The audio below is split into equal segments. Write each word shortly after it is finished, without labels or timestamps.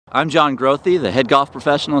I'm John Grothe, the head golf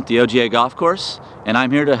professional at the OGA golf course, and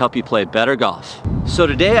I'm here to help you play better golf. So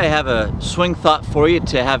today I have a swing thought for you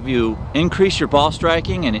to have you increase your ball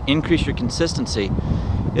striking and increase your consistency.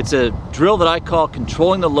 It's a drill that I call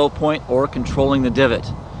controlling the low point or controlling the divot.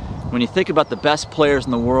 When you think about the best players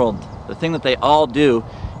in the world, the thing that they all do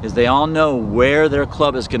is they all know where their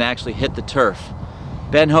club is going to actually hit the turf.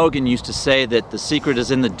 Ben Hogan used to say that the secret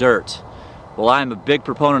is in the dirt. Well, I'm a big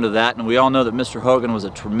proponent of that, and we all know that Mr. Hogan was a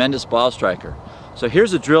tremendous ball striker. So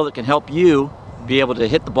here's a drill that can help you be able to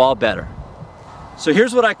hit the ball better. So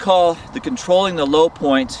here's what I call the controlling the low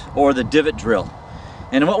point or the divot drill.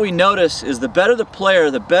 And what we notice is the better the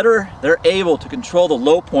player, the better they're able to control the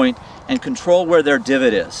low point and control where their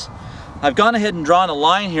divot is. I've gone ahead and drawn a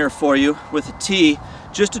line here for you with a T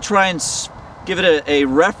just to try and give it a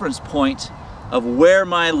reference point of where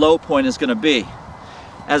my low point is going to be.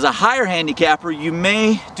 As a higher handicapper, you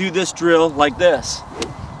may do this drill like this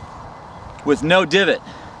with no divot,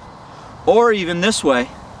 or even this way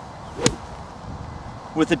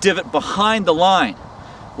with the divot behind the line.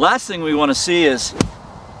 Last thing we want to see is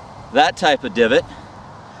that type of divot.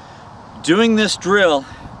 Doing this drill,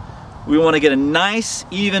 we want to get a nice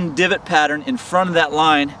even divot pattern in front of that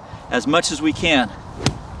line as much as we can.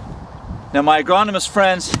 Now my agronomist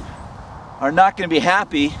friends are not going to be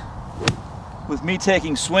happy with me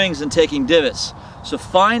taking swings and taking divots. So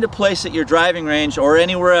find a place at your driving range or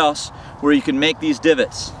anywhere else where you can make these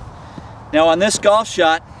divots. Now on this golf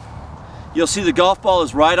shot, you'll see the golf ball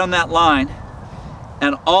is right on that line,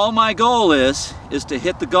 and all my goal is to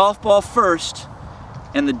hit the golf ball first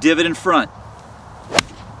and the divot in front.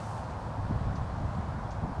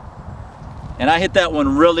 And I hit that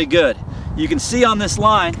one really good. You can see on this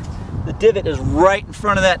line, the divot is right in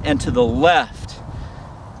front of that and to the left.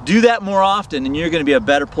 Do that more often and you're going to be a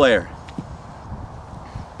better player.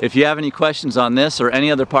 If you have any questions on this or any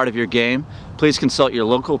other part of your game, please consult your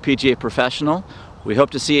local PGA professional. We hope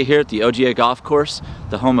to see you here at the OGA Golf Course,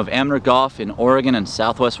 the home of amateur golf in Oregon and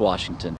Southwest Washington.